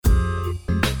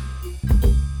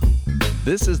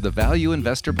This is the Value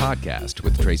Investor Podcast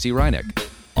with Tracy Reinick.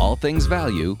 All things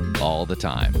value, all the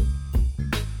time.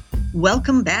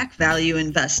 Welcome back, value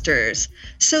investors.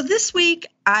 So this week,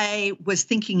 I was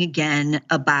thinking again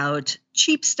about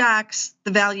cheap stocks, the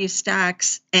value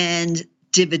stocks, and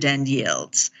dividend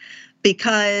yields,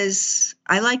 because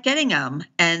I like getting them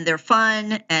and they're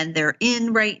fun and they're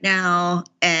in right now.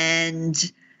 And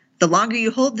the longer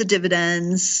you hold the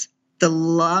dividends, the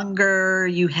longer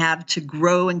you have to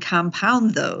grow and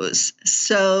compound those.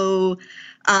 So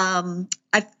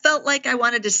I felt like I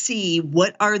wanted to see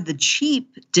what are the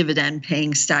cheap dividend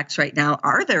paying stocks right now.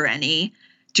 Are there any?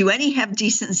 Do any have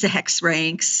decent Zacks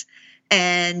ranks?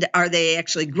 And are they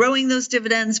actually growing those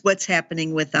dividends? What's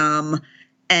happening with them?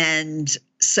 And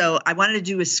so I wanted to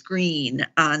do a screen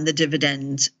on the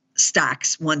dividend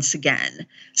stocks once again.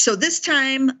 So this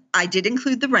time I did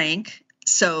include the rank.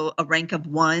 So a rank of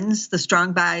ones, the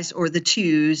strong buys, or the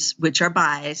twos, which are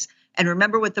buys. And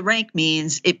remember what the rank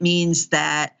means. It means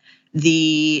that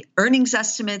the earnings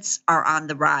estimates are on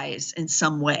the rise in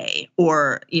some way,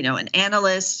 or, an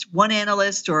analyst, one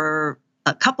analyst or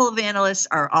a couple of analysts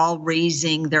are all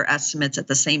raising their estimates at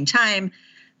the same time.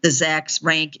 The Zacks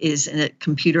rank is a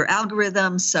computer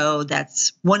algorithm, so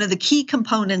that's one of the key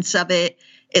components of it.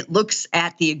 It looks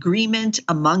at the agreement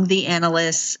among the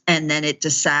analysts, and then it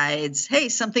decides, hey,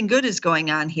 something good is going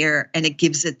on here, and it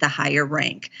gives it the higher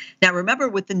rank. Now, remember,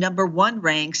 with the number one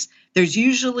ranks, there's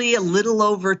usually a little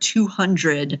over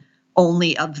 200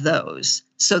 only of those.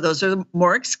 So those are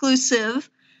more exclusive,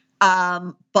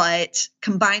 but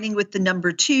combining with the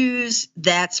number twos,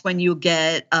 that's when you'll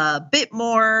get a bit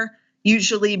more,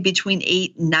 usually between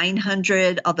 800 and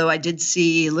 900, although I did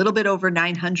see a little bit over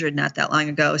 900 not that long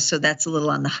ago. So that's a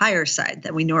little on the higher side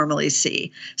than we normally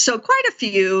see. So quite a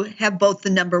few have both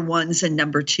the number ones and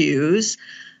number twos.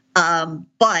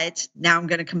 But now I'm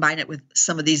going to combine it with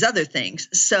some of these other things.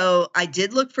 So I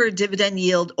did look for a dividend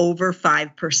yield over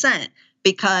 5%.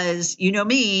 Because you know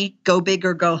me, go big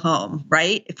or go home,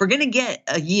 right? If we're going to get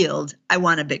a yield, I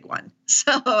want a big one.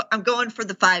 So I'm going for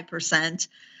the 5%.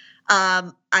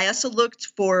 I also looked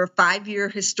for 5-year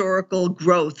historical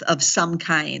growth of some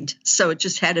kind. So it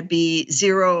just had to be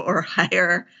 0 or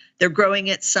higher. They're growing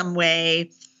it some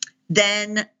way.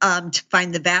 Then to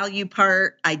find the value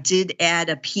part, I did add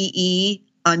a PE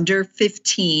under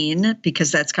 15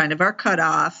 because that's kind of our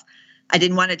cutoff. I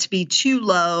didn't want it to be too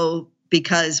low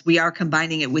because we are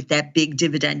combining it with that big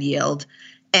dividend yield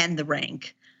and the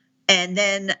rank. And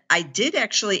then I did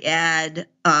actually add,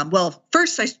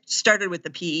 first I started with the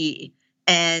PE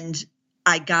and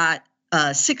I got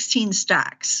 16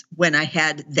 stocks when I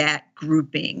had that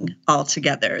grouping all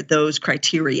together, those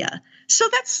criteria. So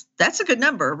that's a good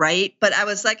number, right? But I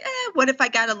was like, what if I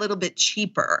got a little bit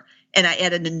cheaper and I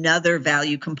added another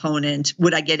value component?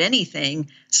 Would I get anything?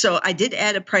 So I did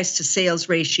add a price to sales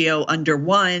ratio under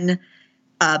 1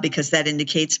 because that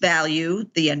indicates value,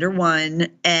 the under 1,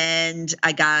 and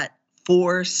I got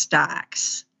 4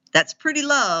 stocks. That's pretty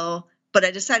low, but I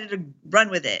decided to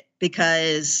run with it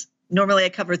because normally I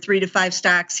cover 3 to 5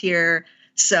 stocks here.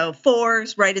 So 4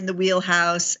 is right in the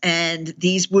wheelhouse, and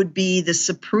these would be the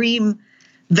supreme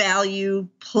value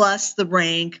plus the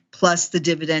rank plus the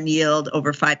dividend yield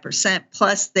over 5%,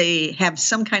 plus they have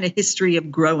some kind of history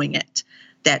of growing it,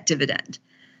 that dividend.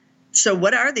 So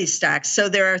what are these stocks? So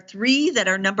there are 3 that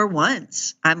are number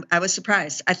ones. I was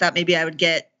surprised. I thought maybe I would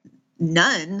get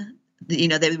none. They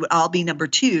would all be number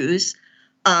twos,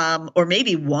 or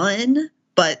maybe 1,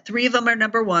 but 3 of them are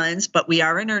number ones, but we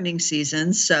are in earnings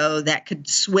season. So that could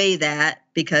sway that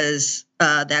because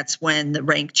that's when the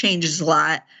rank changes a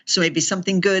lot. So maybe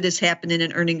something good has happened in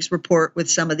an earnings report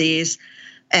with some of these.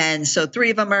 And so 3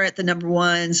 of them are at the number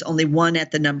ones, only 1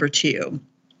 at the number 2.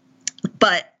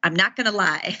 But I'm not going to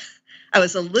lie. I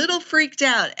was a little freaked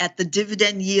out at the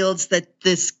dividend yields that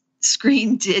this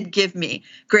screen did give me.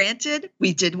 Granted,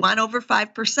 we did want over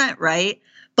 5%, right?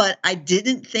 But I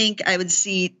didn't think I would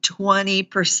see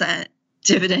 20%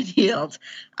 dividend yield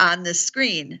on the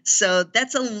screen. So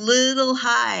that's a little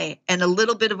high and a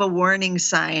little bit of a warning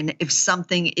sign if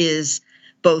something is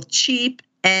both cheap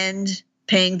and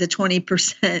paying the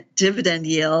 20% dividend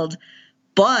yield,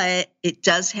 but it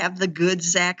does have the good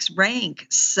Zacks rank.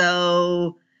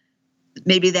 So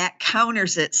maybe that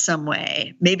counters it some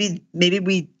way. Maybe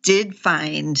we did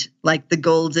find like the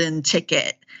golden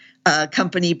ticket, a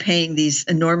company paying these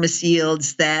enormous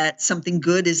yields that something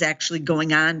good is actually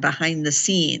going on behind the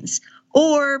scenes.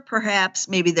 Or perhaps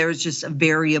maybe there's just a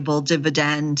variable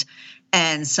dividend.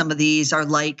 And some of these are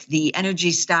like the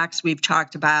energy stocks we've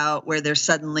talked about, where they're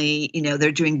suddenly,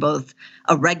 they're doing both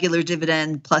a regular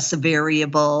dividend plus a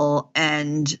variable,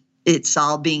 and it's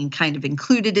all being kind of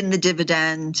included in the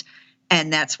dividend.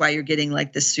 And that's why you're getting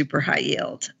like this super high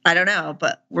yield. I don't know,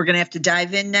 but we're going to have to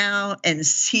dive in now and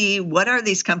see what are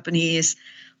these companies,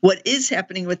 what is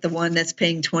happening with the one that's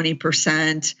paying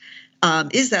 20%.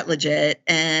 Is that legit?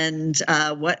 And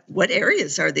what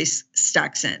areas are these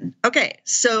stocks in? Okay,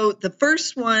 so the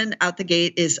first one out the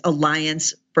gate is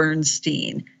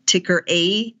AllianceBernstein, ticker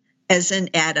A as in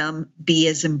Adam, B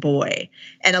as in boy.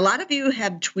 And a lot of you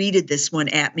have tweeted this one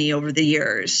at me over the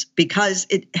years because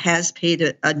it has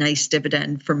paid a nice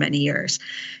dividend for many years.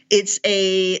 It's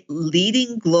a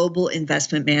leading global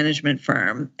investment management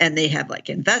firm, and they have like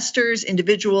investors,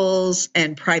 individuals,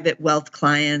 and private wealth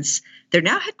clients. They're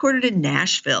now headquartered in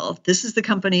Nashville. This is the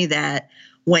company that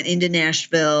went into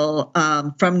Nashville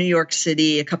from New York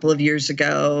City a couple of years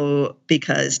ago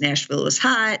because Nashville was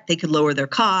hot. They could lower their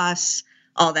costs.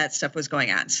 All that stuff was going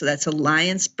on. So that's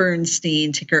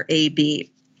AllianceBernstein, ticker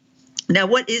AB. Now,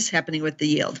 what is happening with the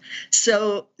yield?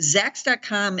 So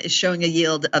Zacks.com is showing a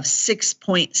yield of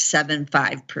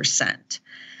 6.75%.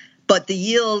 But the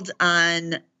yield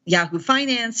on Yahoo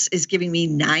Finance is giving me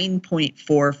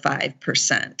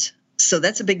 9.45%. So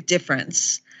that's a big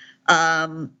difference.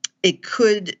 It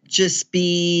could just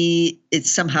be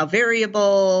it's somehow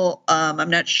variable. I'm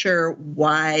not sure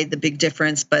why the big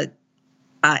difference, but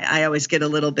I always get a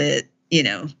little bit,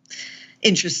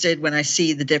 interested when I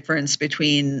see the difference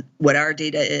between what our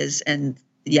data is and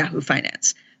Yahoo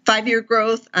Finance. 5-year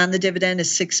growth on the dividend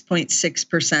is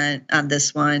 6.6% on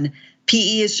this one.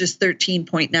 PE is just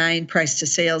 13.9. Price to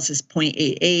sales is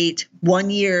 0.88. 1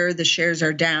 year, the shares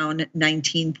are down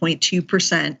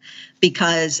 19.2%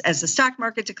 because as the stock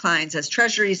market declines, as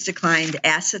treasuries declined,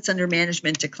 assets under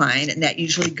management decline, and that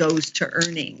usually goes to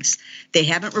earnings. They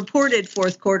haven't reported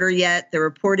fourth quarter yet. They're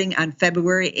reporting on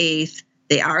February 8th.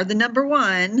 They are the number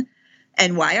one.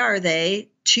 And why are they?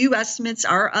 2 estimates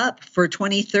are up for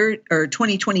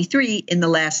 2023 in the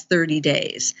last 30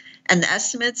 days. And the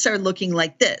estimates are looking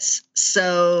like this.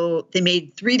 So they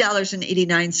made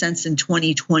 $3.89 in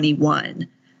 2021.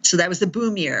 So that was the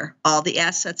boom year. All the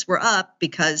assets were up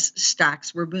because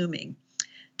stocks were booming.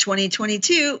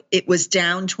 2022, it was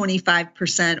down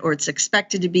 25%, or it's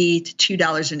expected to be to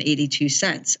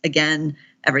 $2.82. Again,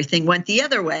 everything went the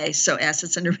other way. So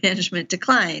assets under management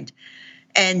declined.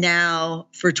 And now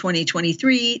for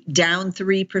 2023, down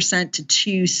 3% to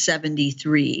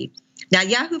 273. Now,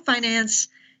 Yahoo Finance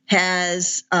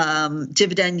has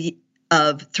dividend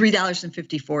of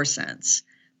 $3.54,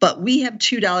 but we have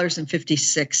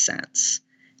 $2.56.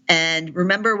 And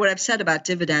remember what I've said about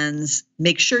dividends,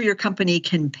 make sure your company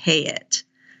can pay it.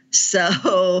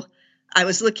 So I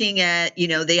was looking at,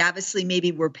 they obviously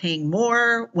maybe were paying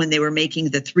more when they were making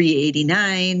the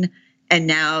 $3.89. And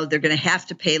now they're going to have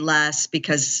to pay less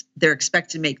because they're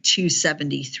expected to make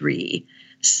 $2.73.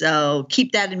 So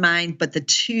keep that in mind. But the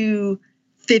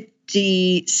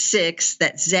 $2.56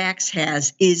 that Zacks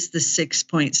has is the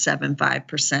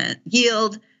 6.75%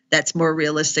 yield. That's more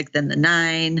realistic than the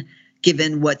 9,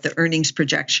 given what the earnings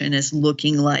projection is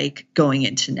looking like going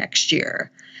into next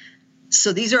year.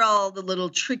 So these are all the little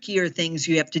trickier things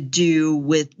you have to do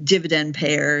with dividend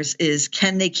payers is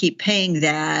can they keep paying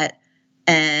that?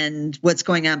 And what's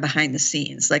going on behind the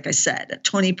scenes. Like I said, a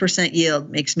 20% yield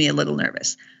makes me a little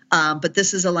nervous. But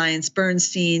this is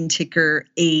AllianceBernstein, ticker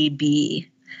AB.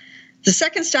 The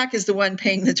second stock is the one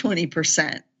paying the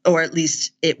 20%, or at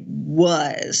least it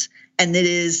was. And it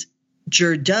is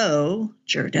Jerdo,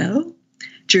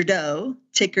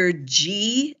 ticker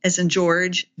G as in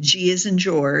George, G as in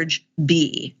George,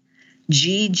 B.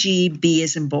 GGB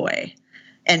as in boy.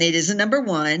 And it is a number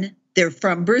one. They're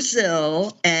from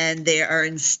Brazil, and they are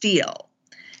in steel.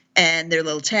 And their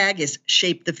little tag is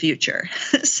Shape the Future.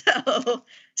 So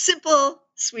simple,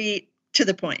 sweet, to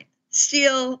the point.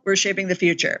 Steel, we're shaping the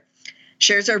future.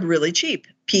 Shares are really cheap.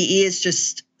 PE is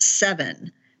just 7.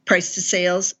 Price to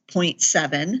sales,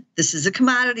 0.7. This is a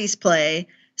commodities play,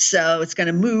 so it's going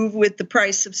to move with the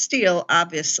price of steel,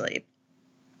 obviously.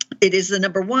 It is the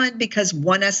number one because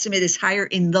one estimate is higher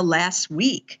in the last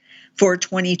week for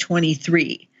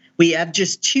 2023. We have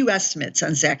just 2 estimates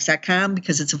on Zacks.com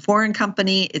because it's a foreign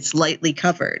company. It's lightly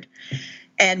covered.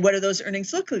 And what do those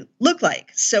earnings look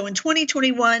like? So in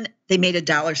 2021, they made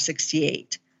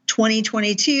 $1.68.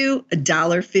 2022,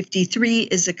 $1.53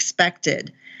 is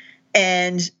expected.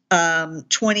 And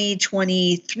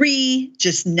 2023,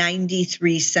 just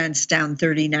 93 cents, down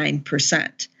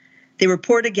 39%. They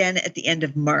report again at the end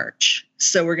of March.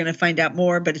 So we're going to find out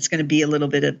more, but it's going to be a little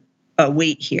bit of a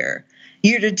wait here.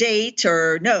 Year to date,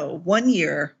 1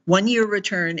 year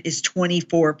return is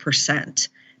 24%.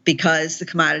 because the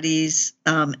commodities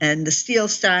and the steel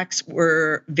stocks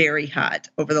were very hot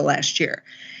over the last year.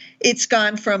 It's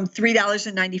gone from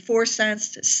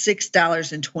 $3.94 to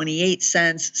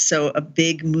 $6.28, so a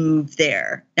big move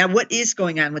there. Now, what is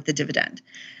going on with the dividend?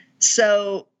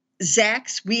 So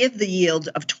Zacks, we have the yield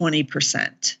of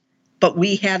 20%, but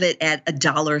we have it at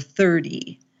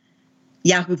 $1.30.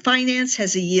 Yahoo Finance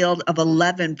has a yield of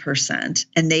 11%,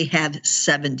 and they have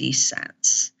 70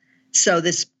 cents. So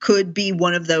this could be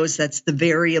one of those that's the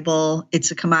variable.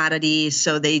 It's a commodity,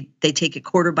 so they take it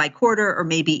quarter by quarter, or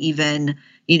maybe even,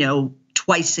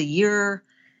 twice a year.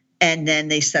 And then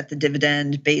they set the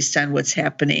dividend based on what's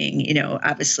happening,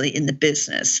 obviously in the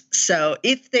business. So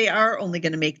if they are only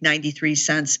going to make 93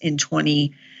 cents in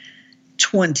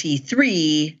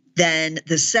 2023, then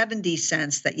the 70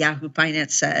 cents that Yahoo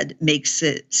Finance said makes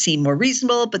it seem more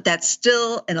reasonable, but that's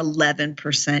still an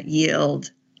 11%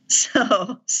 yield.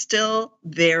 So still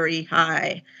very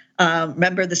high.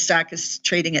 Remember, the stock is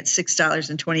trading at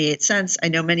 $6.28. I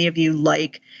know many of you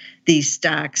like these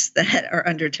stocks that are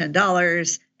under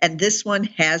 $10. And this one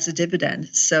has a dividend,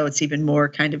 so it's even more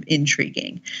kind of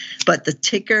intriguing. But the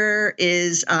ticker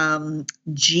is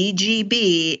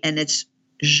GGB, and it's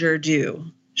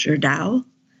Gerdau.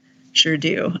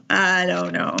 I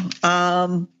don't know.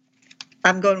 I'm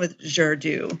going with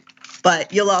Gerdau,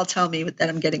 but you'll all tell me that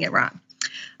I'm getting it wrong.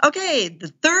 Okay, the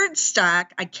third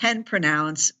stock I can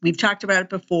pronounce. We've talked about it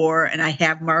before, and I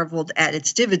have marveled at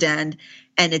its dividend,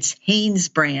 and it's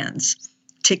Hanesbrands.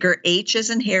 Ticker H as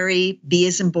in Harry, B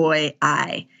as in boy,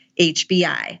 I,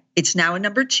 HBI. It's now a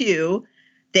number 2.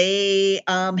 They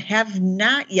have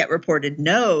not yet reported.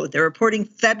 No, they're reporting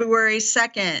February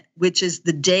 2nd, which is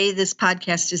the day this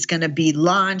podcast is going to be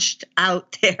launched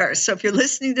out there. So if you're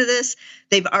listening to this,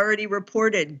 they've already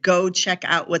reported. Go check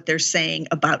out what they're saying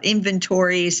about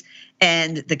inventories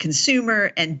and the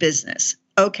consumer and business.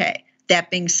 Okay. That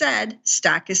being said,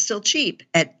 stock is still cheap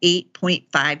at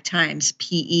 8.5 times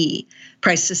PE.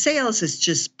 Price to sales is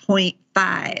just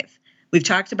 0.5. We've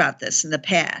talked about this in the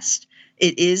past.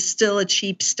 It is still a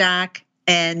cheap stock,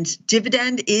 and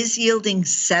dividend is yielding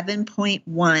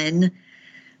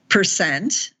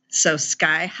 7.1%. So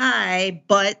sky high,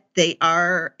 but they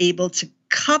are able to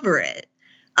cover it.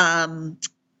 Zacks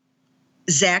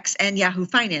and Yahoo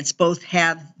Finance both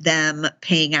have them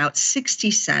paying out 60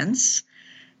 cents.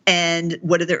 And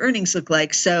what do their earnings look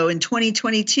like? So in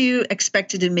 2022,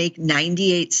 expected to make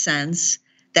 98 cents.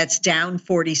 That's down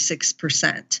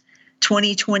 46%.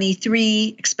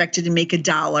 2023, expected to make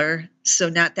 $1. So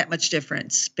not that much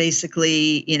difference.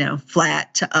 Basically,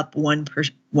 flat to up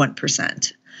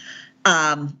 1%.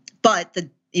 But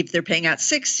if they're paying out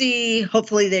 60,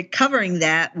 hopefully they're covering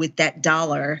that with that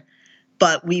dollar.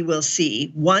 But we will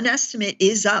see. One estimate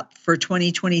is up for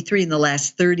 2023 in the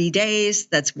last 30 days.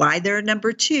 That's why they're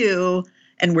number 2.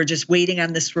 And we're just waiting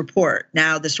on this report.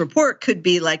 Now, this report could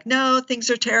be like, no,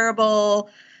 things are terrible.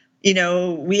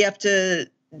 We have to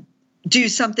do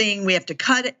something. We have to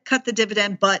cut the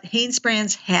dividend. But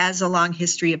Hanesbrands has a long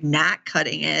history of not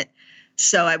cutting it.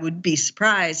 So I would be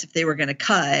surprised if they were going to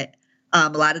cut. A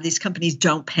lot of these companies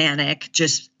don't panic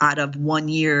just out of 1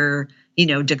 year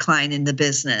decline in the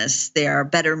business. They are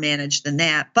better managed than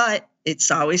that, but it's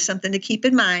always something to keep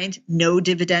in mind. No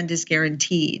dividend is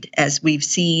guaranteed, as we've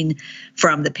seen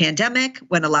from the pandemic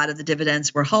when a lot of the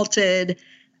dividends were halted,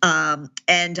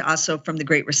 and also from the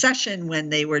Great Recession when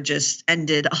they were just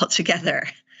ended altogether.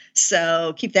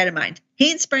 So keep that in mind.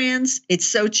 Hanesbrands, it's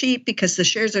so cheap because the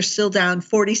shares are still down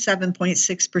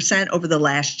 47.6% over the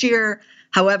last year.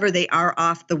 However, they are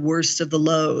off the worst of the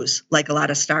lows, like a lot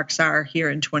of stocks are here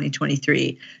in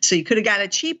 2023. So you could have got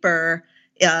it cheaper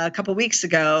a couple of weeks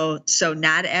ago. So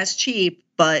not as cheap,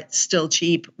 but still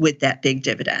cheap with that big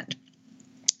dividend.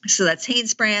 So that's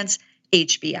Hanesbrands,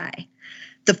 HBI.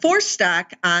 The fourth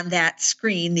stock on that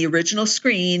screen, the original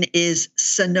screen, is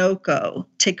Sunoco,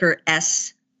 ticker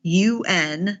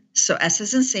SUN. So S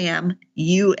as in Sam,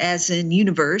 U as in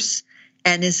universe,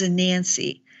 N as in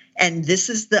Nancy. And this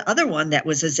is the other one that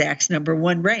was a Zacks number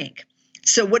 1 rank.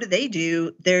 So what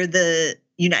do? They're the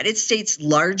United States'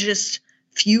 largest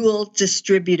fuel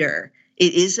distributor.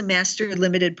 It is a master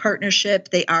limited partnership.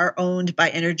 They are owned by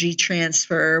Energy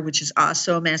Transfer, which is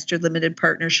also a master limited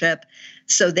partnership.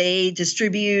 So they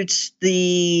distribute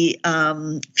the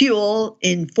fuel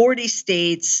in 40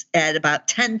 states at about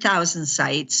 10,000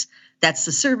 sites. That's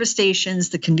the service stations,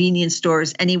 the convenience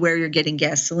stores, anywhere you're getting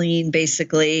gasoline,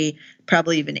 basically,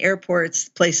 probably even airports,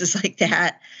 places like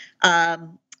that,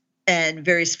 and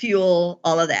various fuel,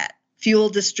 all of that. Fuel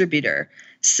distributor.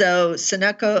 So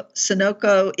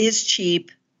Sunoco is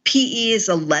cheap. PE is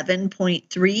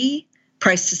 11.3.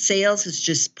 Price to sales is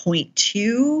just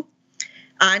 0.2.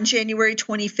 On January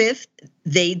 25th,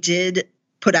 they did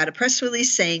put out a press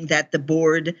release saying that the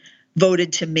board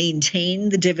voted to maintain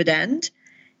the dividend.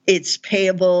 It's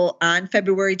payable on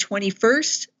February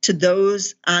 21st to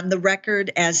those on the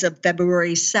record as of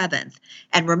February 7th.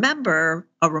 And remember,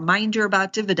 a reminder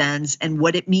about dividends and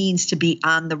what it means to be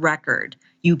on the record.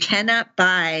 You cannot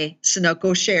buy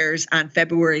Sunoco shares on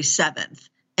February 7th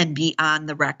and be on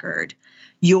the record.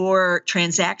 Your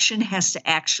transaction has to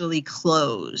actually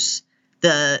close.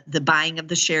 The buying of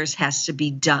the shares has to be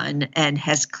done and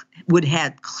would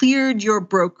have cleared your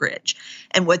brokerage.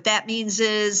 And what that means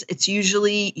is it's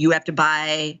usually you have to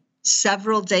buy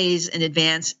several days in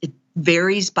advance. It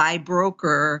varies by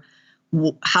broker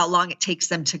how long it takes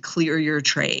them to clear your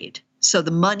trade. So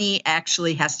the money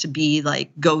actually has to be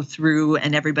go through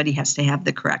and everybody has to have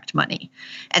the correct money.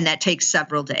 And that takes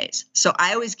several days. So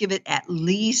I always give it at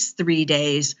least 3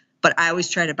 days, but I always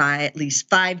try to buy at least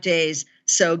 5 days.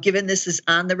 So given this is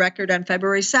on the record on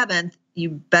February 7th, you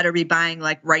better be buying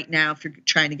right now if you're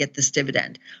trying to get this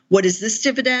dividend. What is this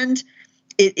dividend?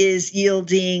 It is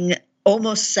yielding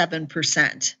almost 7%,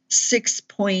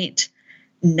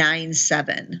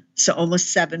 6.97. So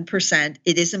almost 7%.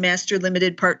 It is a master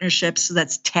limited partnership, so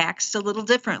that's taxed a little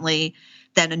differently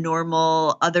than a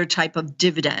normal other type of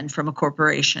dividend from a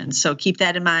corporation. So keep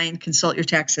that in mind. Consult your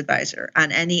tax advisor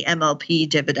on any MLP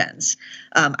dividends.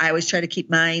 I always try to keep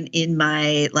mine in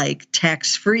my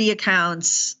tax-free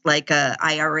accounts, like a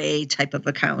IRA type of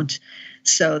account,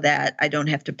 so that I don't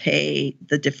have to pay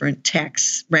the different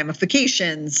tax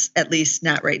ramifications, at least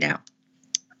not right now.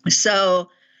 So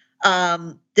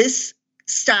this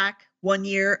stock 1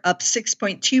 year up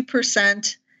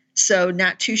 6.2%. So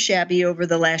not too shabby over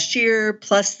the last year,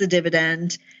 plus the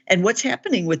dividend. And what's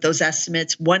happening with those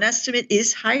estimates? One estimate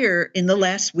is higher in the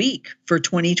last week for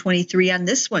 2023 on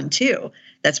this one too.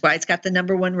 That's why it's got the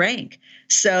number one rank.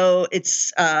 So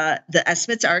it's the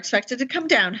estimates are expected to come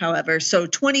down, however. So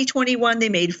 2021, they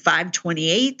made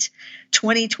 528.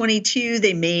 2022,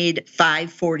 they made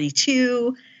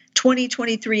 542.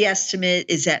 2023 estimate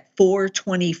is at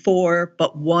 424,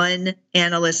 but one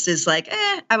analyst is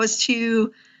I was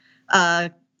too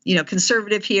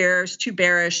conservative here. It's too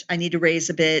bearish. I need to raise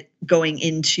a bit going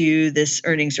into this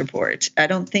earnings report. I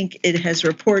don't think it has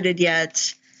reported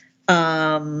yet, but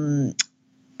I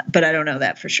don't know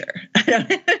that for sure. I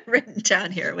don't have it written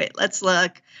down here. Wait, let's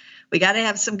look. We got to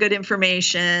have some good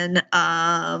information.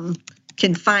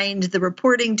 Can find the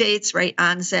reporting dates right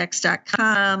on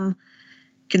Zacks.com.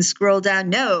 Can scroll down.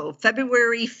 No,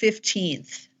 February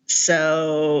 15th.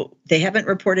 So they haven't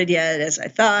reported yet, as I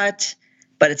thought,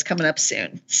 but it's coming up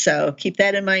soon. So keep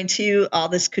that in mind too. All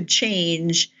this could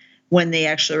change when they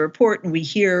actually report and we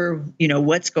hear,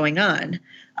 what's going on.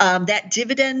 That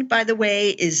dividend, by the way,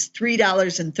 is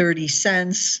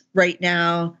 $3.30 right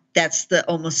now. That's the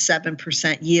almost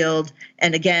 7% yield.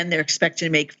 And again, they're expecting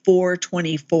to make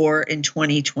 $4.24 in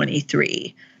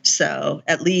 2023. So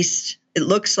at least it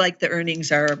looks like the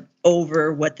earnings are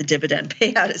over what the dividend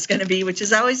payout is going to be, which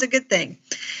is always a good thing.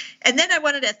 And then I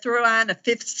wanted to throw on a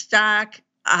fifth stock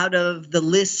out of the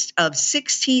list of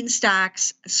 16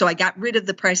 stocks. So I got rid of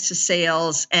the price to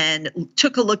sales and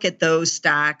took a look at those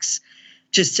stocks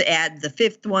just to add the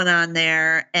fifth one on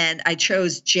there. And I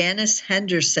chose Janus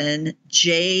Henderson,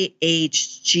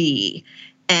 JHG.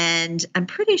 And I'm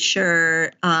pretty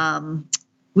sure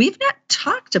we've not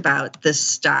talked about this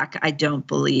stock, I don't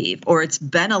believe, or it's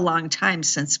been a long time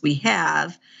since we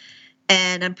have.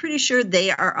 And I'm pretty sure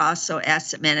they are also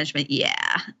asset management.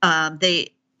 Yeah.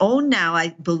 They own now, I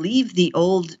believe, the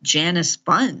old Janus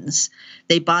funds.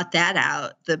 They bought that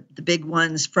out, the big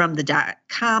ones from the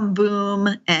dot-com boom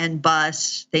and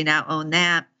bust. They now own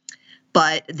that.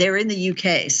 But they're in the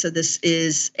UK. So this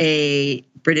is a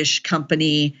British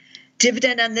company.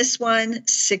 Dividend on this one,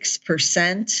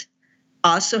 6%.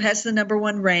 Also has the number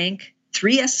one rank.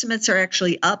 3 estimates are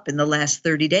actually up in the last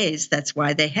 30 days. That's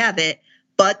why they have it.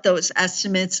 But those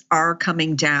estimates are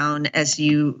coming down, as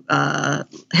you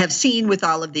have seen with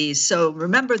all of these. So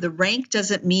remember, the rank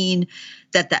doesn't mean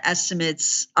that the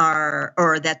estimates are,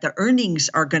 or that the earnings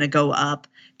are going to go up,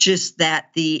 just that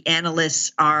the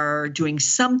analysts are doing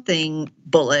something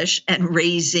bullish and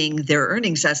raising their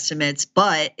earnings estimates,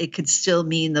 but it could still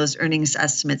mean those earnings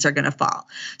estimates are going to fall.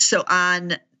 So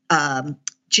on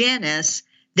Janus,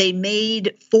 they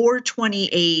made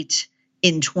 428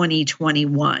 in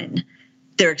 2021.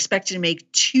 They're expected to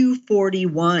make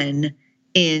 241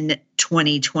 in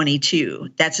 2022.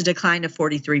 That's a decline of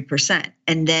 43%.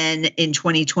 And then in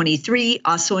 2023,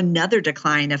 also another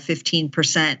decline of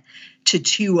 15% to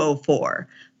 204.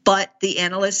 But the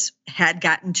analysts had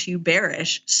gotten too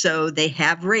bearish, so they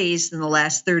have raised in the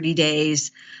last 30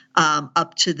 days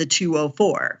up to the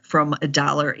 204 from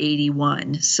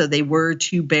 $1.81. So they were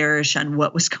too bearish on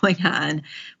what was going on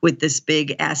with this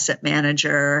big asset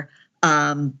manager.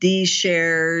 These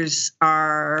shares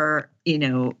are,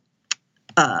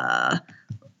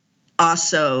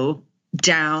 also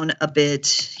down a bit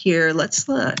here. Let's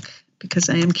look because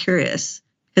I am curious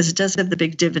because it does have the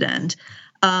big dividend.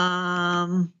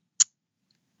 1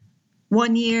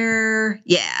 year,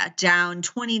 down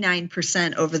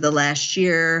 29% over the last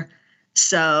year.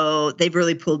 So they've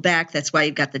really pulled back. That's why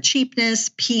you've got the cheapness.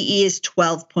 PE is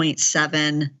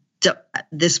 12.7.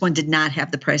 This one did not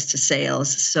have the price to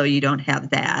sales, so you don't have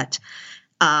that.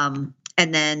 And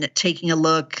then taking a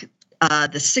look, the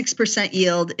 6%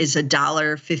 yield is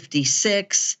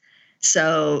 $1.56.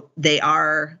 So they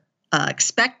are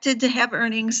expected to have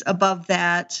earnings above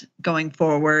that going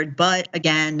forward. But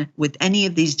again, with any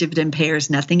of these dividend payers,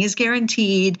 nothing is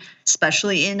guaranteed,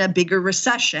 especially in a bigger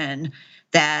recession,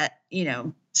 that,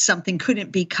 something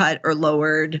couldn't be cut or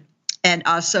lowered. And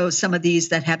also some of these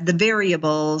that have the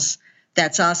variables,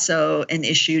 that's also an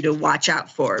issue to watch out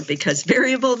for because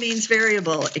variable means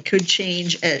variable. It could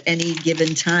change at any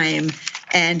given time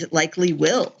and likely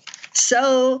will.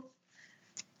 So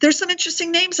there's some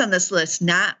interesting names on this list,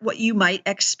 not what you might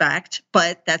expect,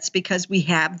 but that's because we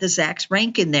have the Zacks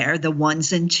rank in there, the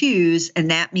 1s and 2s, and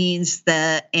that means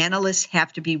the analysts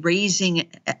have to be raising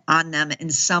on them in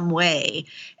some way.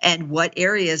 And what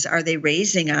areas are they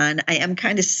raising on? I am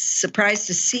kind of surprised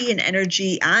to see an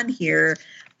energy on here,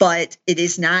 but it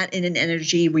is not in an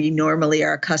energy we normally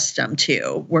are accustomed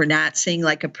to. We're not seeing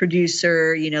like a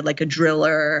producer, like a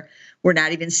driller. We're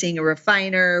not even seeing a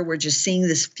refiner. We're just seeing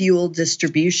this fuel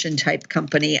distribution type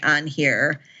company on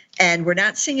here. And we're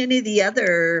not seeing any of the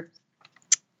other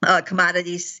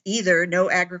commodities either. No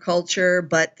agriculture,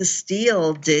 but the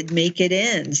steel did make it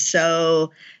in.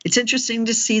 So it's interesting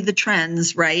to see the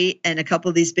trends, right? And a couple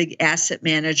of these big asset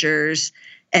managers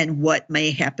and what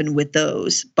may happen with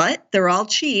those. But they're all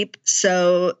cheap.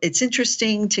 So it's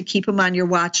interesting to keep them on your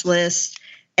watch list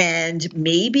and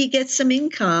maybe get some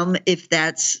income if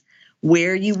that's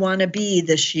where you want to be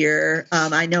this year.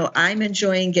 I know I'm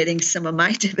enjoying getting some of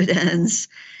my dividends,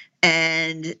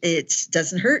 and it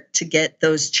doesn't hurt to get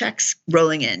those checks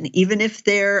rolling in, even if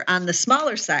they're on the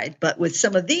smaller side. But with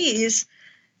some of these,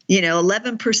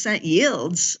 11%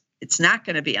 yields, it's not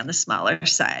going to be on the smaller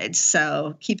side.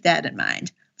 So keep that in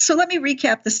mind. So let me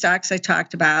recap the stocks I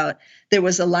talked about. There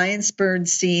was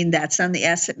AllianceBernstein, that's on the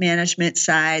asset management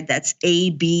side. That's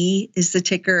AB is the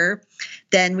ticker.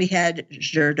 Then we had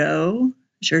Gerdau,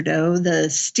 the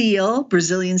steel,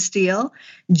 Brazilian steel.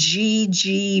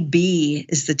 GGB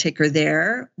is the ticker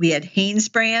there. We had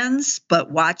Hanesbrands,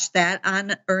 but watch that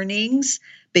on earnings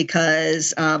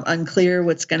because unclear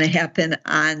what's going to happen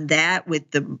on that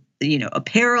with the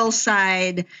apparel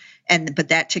side. But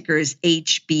that ticker is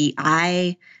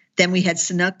HBI. Then we had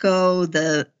Sunoco,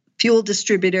 the fuel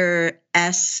distributor,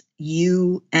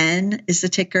 SUN is the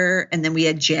ticker. And then we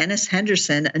had Janus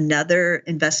Henderson, another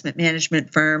investment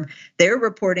management firm. They're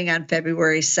reporting on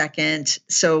February 2nd.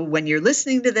 So when you're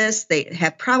listening to this, they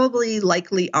have probably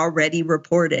likely already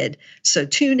reported. So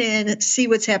tune in, see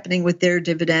what's happening with their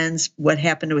dividends, what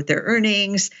happened with their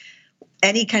earnings,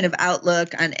 any kind of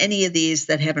outlook on any of these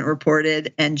that haven't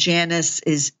reported. And Janus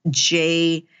is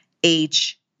JHG.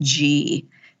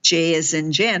 J as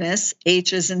in Janus,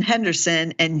 H as in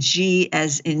Henderson, and G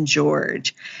as in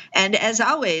George. And as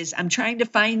always, I'm trying to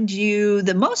find you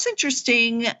the most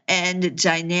interesting and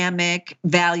dynamic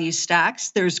value stocks.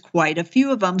 There's quite a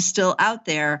few of them still out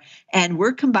there, and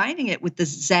we're combining it with the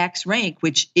Zacks rank,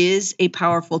 which is a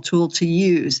powerful tool to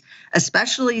use,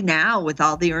 especially now with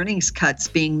all the earnings cuts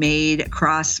being made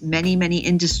across many, many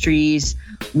industries.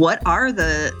 What are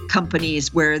the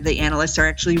companies where the analysts are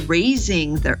actually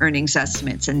raising the earnings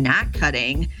estimates and not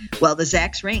cutting? Well, the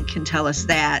Zacks rank can tell us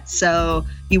that. So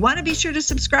you want to be sure to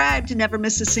subscribe to never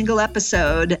miss a single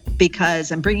episode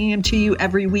because I'm bringing them to you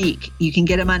every week. You can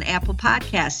get them on Apple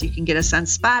Podcasts. You can get us on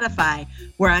Spotify.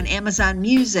 We're on Amazon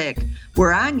Music.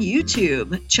 We're on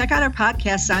YouTube. Check out our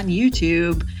podcasts on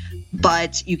YouTube.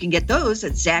 But you can get those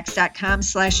at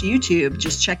Zacks.com/YouTube.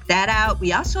 Just check that out.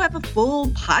 We also have a full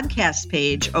podcast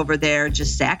page over there,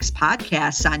 just Zacks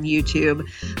Podcasts on YouTube.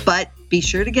 But be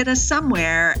sure to get us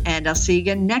somewhere, and I'll see you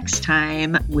again next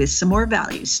time with some more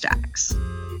value stocks.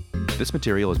 This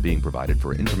material is being provided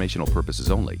for informational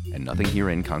purposes only, and nothing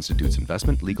herein constitutes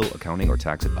investment, legal, accounting, or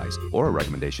tax advice, or a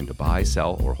recommendation to buy,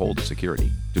 sell, or hold a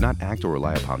security. Do not act or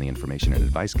rely upon the information and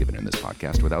advice given in this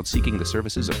podcast without seeking the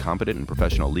services of competent and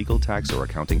professional legal, tax, or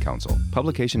accounting counsel.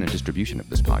 Publication and distribution of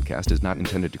this podcast is not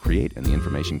intended to create, and the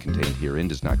information contained herein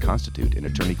does not constitute an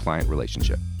attorney-client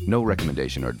relationship. No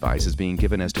recommendation or advice is being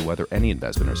given as to whether any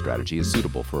investment or strategy is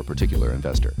suitable for a particular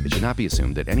investor. It should not be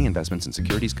assumed that any investments in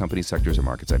securities, companies, sectors, or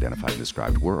markets identified and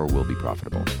described were or will be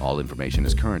profitable. All information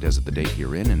is current as of the date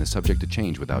herein and is subject to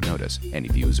change without notice. Any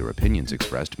views or opinions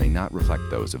expressed may not reflect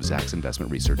those of Zacks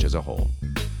Investment Research as a whole.